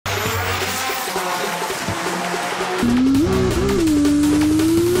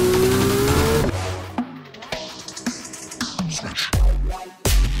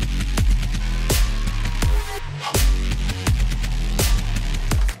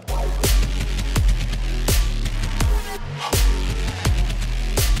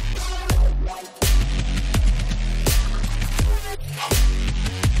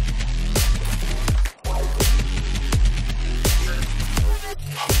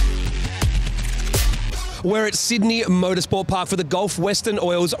We're at Sydney Motorsport Park for the Gulf Western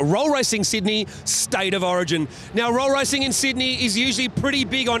Oil's Roll Racing Sydney State of Origin. Now, roll racing in Sydney is usually pretty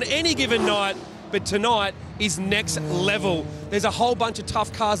big on any given night, but tonight is next level. There's a whole bunch of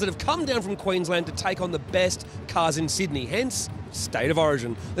tough cars that have come down from Queensland to take on the best cars in Sydney, hence State of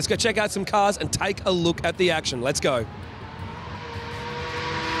Origin. Let's go check out some cars and take a look at the action. Let's go.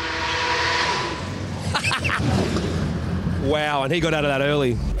 Wow, and he got out of that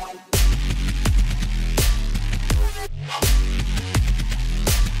early.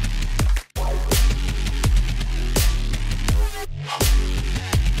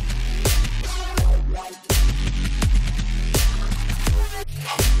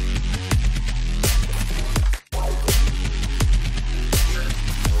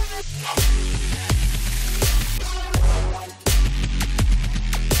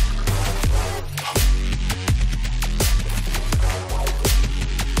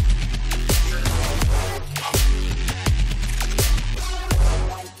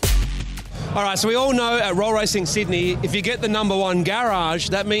 All right, so we all know at Roll Racing Sydney, if you get the #1 garage,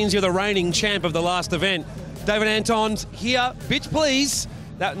 that means you're the reigning champ of the last event. David Anton's here. Bitch, please.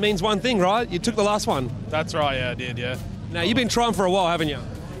 That means one thing, right? You took the last one. That's right, yeah, I did, yeah. Now, you've been trying for a while, haven't you?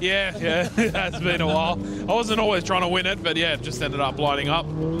 Yeah, it's been a while. I wasn't always trying to win it, but yeah, just ended up lining up.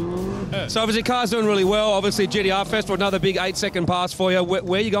 Yeah. So obviously, car's doing really well. Obviously, GTR Festival, another big 8-second pass for you.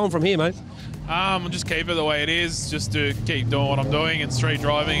 Where are you going from here, mate? I'll just keep it the way it is, just to keep doing what I'm doing and street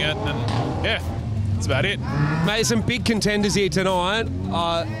driving it, and yeah, that's about it. Mate, some big contenders here tonight.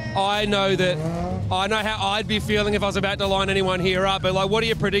 I know how I'd be feeling if I was about to line anyone here up, but like, what are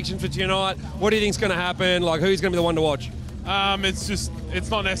your predictions for tonight? What do you think's going to happen? Like, who's going to be the one to watch? It's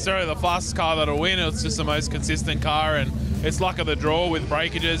not necessarily the fastest car that'll win, it's just the most consistent car, and it's luck of the draw with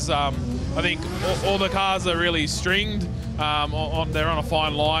breakages. I think all the cars are really stringed. They're on a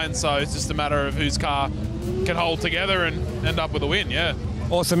fine line, so it's just a matter of whose car can hold together and end up with a win, yeah.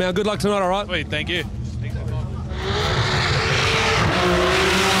 Awesome, man. Good luck tonight, all right? Sweet, thank you.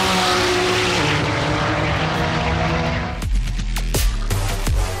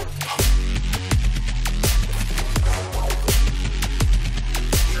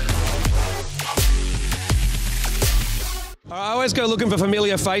 I always go looking for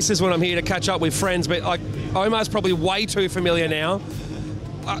familiar faces when I'm here to catch up with friends, but like Omar's probably way too familiar now.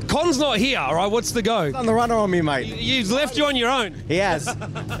 Con's not here, all right? What's the go? He's on the runner on me, mate. He's left you on your own. He has.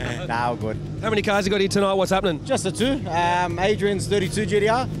 Nah, all good. How many cars you got here tonight? What's happening? Just the two. Adrian's 32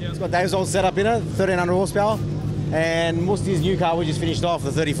 GTR. Yeah. It's got Dave's all set up in it, 1,300 horsepower. And Musti's new car we just finished off,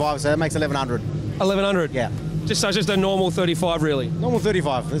 the 35, so that makes 1,100. 1,100? Yeah. So it's just a normal 35, really? Normal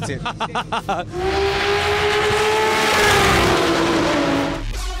 35, that's it.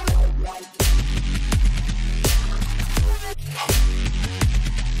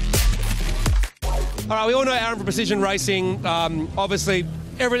 All right, we all know Aaron from Precision Racing. Obviously,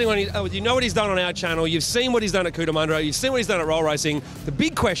 everything on you know what he's done on our channel. You've seen what he's done at Cootamundra. You've seen what he's done at Roll Racing. The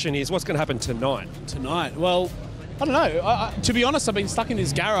big question is, what's going to happen tonight? Tonight? Well, I don't know. To be honest, I've been stuck in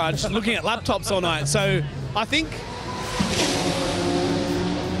his garage looking at laptops all night. So I think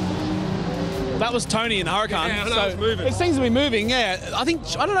that was Tony in the Huracan. Yeah, I know, so it's moving. It seems to be moving. Yeah, I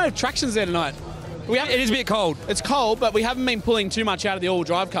don't know if traction's there tonight. It is a bit cold. It's cold, but we haven't been pulling too much out of the all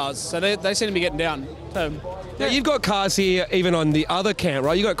drive cars, so they seem to be getting down. So, Now, you've got cars here even on the other camp,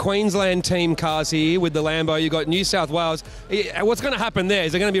 right? You've got Queensland team cars here with the Lambo. You've got New South Wales. What's going to happen there?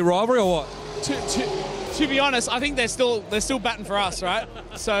 Is there going to be a rivalry or what? To be honest, I think they're still batting for us, right?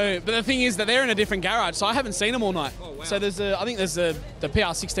 So, but the thing is that they're in a different garage, so I haven't seen them all night. Oh, wow. So I think there's the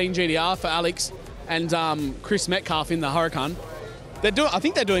PR16 GTR for Alex and Chris Metcalf in the Huracan. I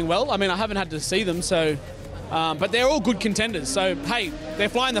think they're doing well. I mean, I haven't had to see them, so, but they're all good contenders. So, hey, they're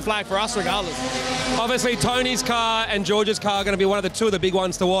flying the flag for us regardless. Obviously, Tony's car and George's car are going to be two of the big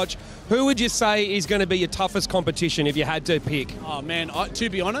ones to watch. Who would you say is going to be your toughest competition if you had to pick? Oh man, to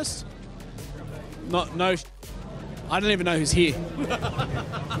be honest, no, I don't even know who's here.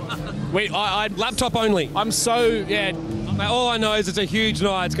 Laptop only. I'm so, yeah. All I know is it's a huge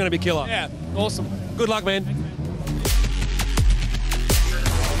night. It's going to be killer. Yeah, awesome. Good luck, man.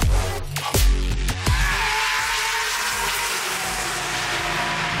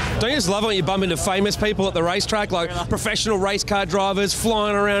 Don't you just love it when you bump into famous people at the racetrack, like professional race car drivers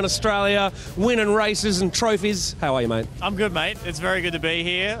flying around Australia, winning races and trophies? How are you, mate? I'm good, mate. It's very good to be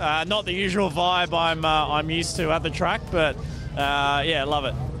here. Not the usual vibe I'm used to at the track, but yeah, love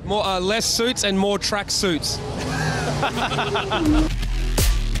it. More less suits and more track suits.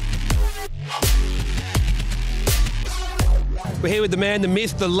 We're here with the man, the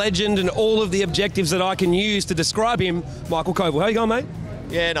myth, the legend, and all of the adjectives that I can use to describe him, Michael Koval. How you going, mate?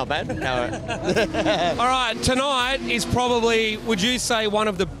 Yeah, not bad. No. All right, tonight is probably, would you say, one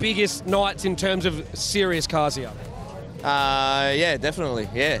of the biggest nights in terms of serious cars here? Yeah, definitely.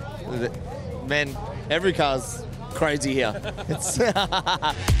 Yeah. Man, every car's crazy here. It's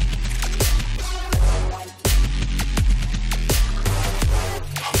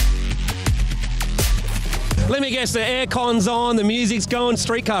Let me guess, the aircon's on, the music's going,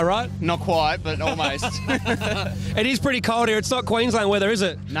 street car, right? Not quite, but almost. It is pretty cold here. It's not Queensland weather, is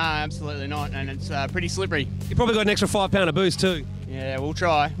it? No, absolutely not, and it's pretty slippery. You probably got an extra £5 of boost too. Yeah, we'll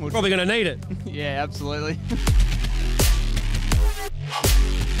try. We'll Probably going to need it. Yeah, absolutely.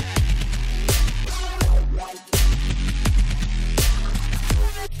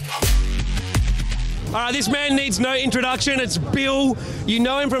 All right, this man needs no introduction. It's Bill. You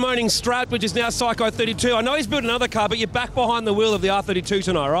know him from owning Strat, which is now Psycho 32. I know he's built another car, but you're back behind the wheel of the R32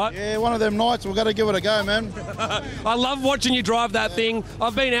 tonight, right? Yeah, one of them nights. We've got to give it a go, man. I love watching you drive that thing.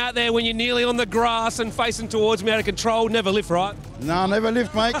 I've been out there when you're nearly on the grass and facing towards me out of control. Never lift, right? No, never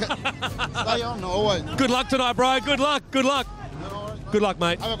lift, mate. Stay on, always. Good luck tonight, bro. Good luck. Good luck. Good luck,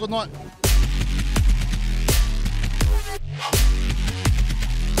 mate. Have a good night.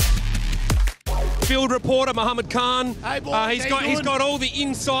 Field reporter Mohammed Khan. Hey, boys, He's got all the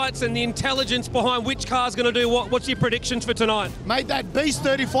insights and the intelligence behind which car's going to do what. What's your predictions for tonight? Mate, that Beast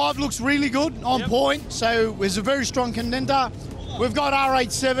 35 looks really good, on point. So it's a very strong contender. We've got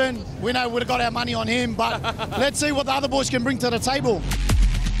R87. We know we've got our money on him, but let's see what the other boys can bring to the table.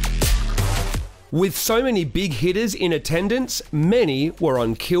 With so many big hitters in attendance, many were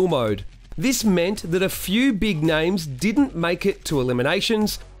on kill mode. This meant that a few big names didn't make it to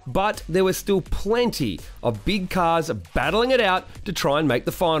eliminations, but there were still plenty of big cars battling it out to try and make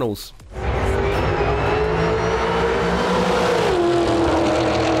the finals.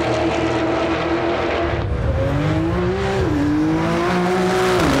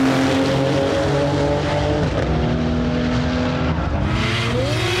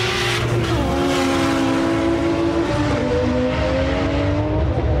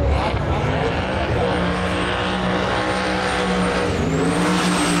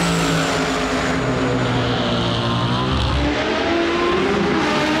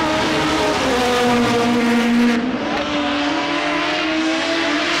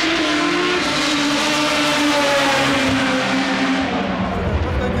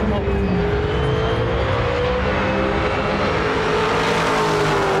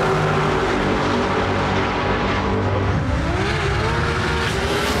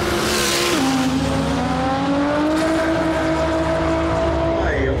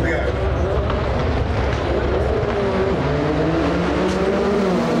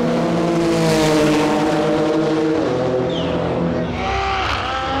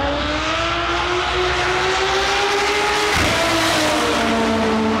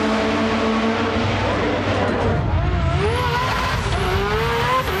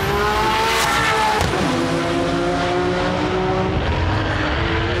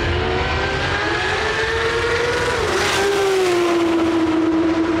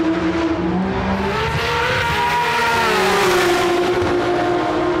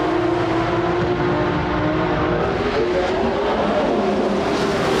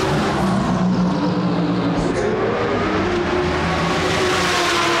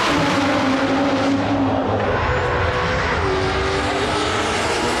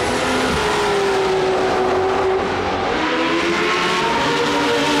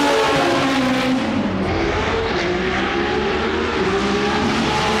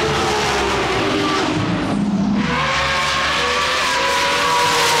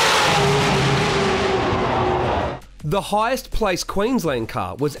 The highest placed Queensland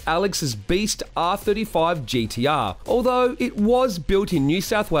car was Alex's Beast R35 GTR, although it was built in New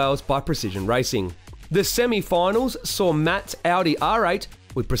South Wales by Precision Racing. The semi-finals saw Matt's Audi R8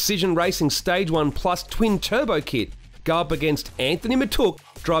 with Precision Racing Stage 1 Plus twin turbo kit go up against Anthony Maatouk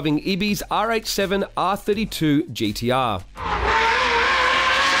driving Ibi's R87 R32 GTR.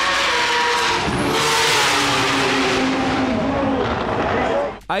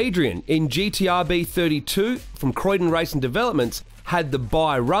 Adrian in GTR B32 from Croydon Racing Developments had the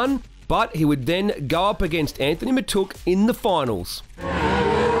bye run, but he would then go up against Anthony Maatouk in the finals.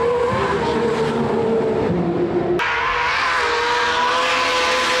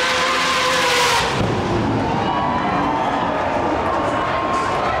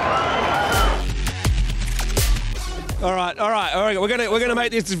 All right. We're gonna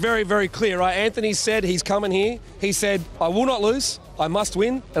make this very, very clear, right? Anthony said he's coming here. He said, "I will not lose. I must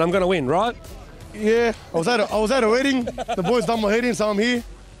win, and I'm going to win." Right? Yeah, I was at a wedding. The boys done my heading, so I'm here.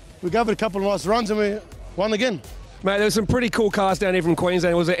 We gave it a couple of nice runs and we won again. Mate, there were some pretty cool cars down here from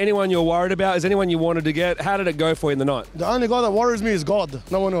Queensland. Was there anyone you were worried about? Is anyone you wanted to get? How did it go for you in the night? The only guy that worries me is God,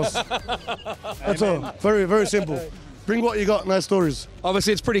 no one else. That's all. Very, very simple. Bring what you got, no stories.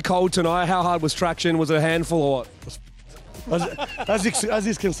 Obviously, it's pretty cold tonight. How hard was traction? Was it a handful or what? As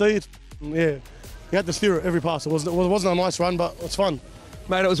you can see, yeah, you had to steer it every pass. It wasn't a nice run, but it's fun.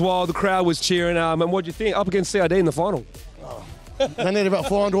 Mate, it was wild. The crowd was cheering. And what do you think? Up against CID in the final. They need about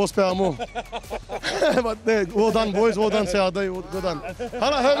 400 horsepower more. But well done, boys. Well done, CID. Well done.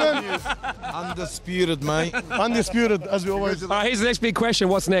 Hello, Herman. Undisputed, mate. Undisputed, as we always. All right, here's the next big question.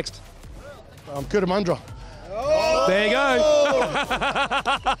 What's next? Kuramandra. There you go.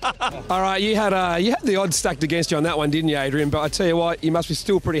 All right, you had the odds stacked against you on that one, didn't you, Adrian? But I tell you what, you must be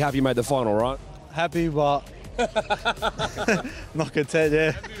still pretty happy you made the final, right? Happy, but not content,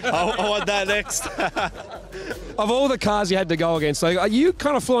 yeah. I want that next. Of all the cars you had to go against, so you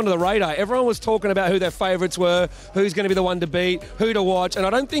kind of flew under the radar. Everyone was talking about who their favourites were, who's going to be the one to beat, who to watch, and I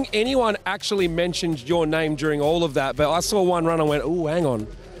don't think anyone actually mentioned your name during all of that, but I saw one run and went, ooh, hang on.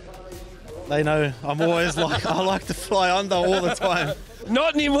 They know I'm always like, I like to fly under all the time.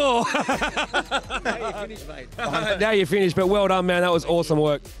 Not anymore. Now you finished, mate. Now you're finished, but well done, man. That was awesome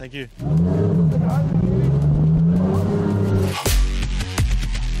work. Thank you.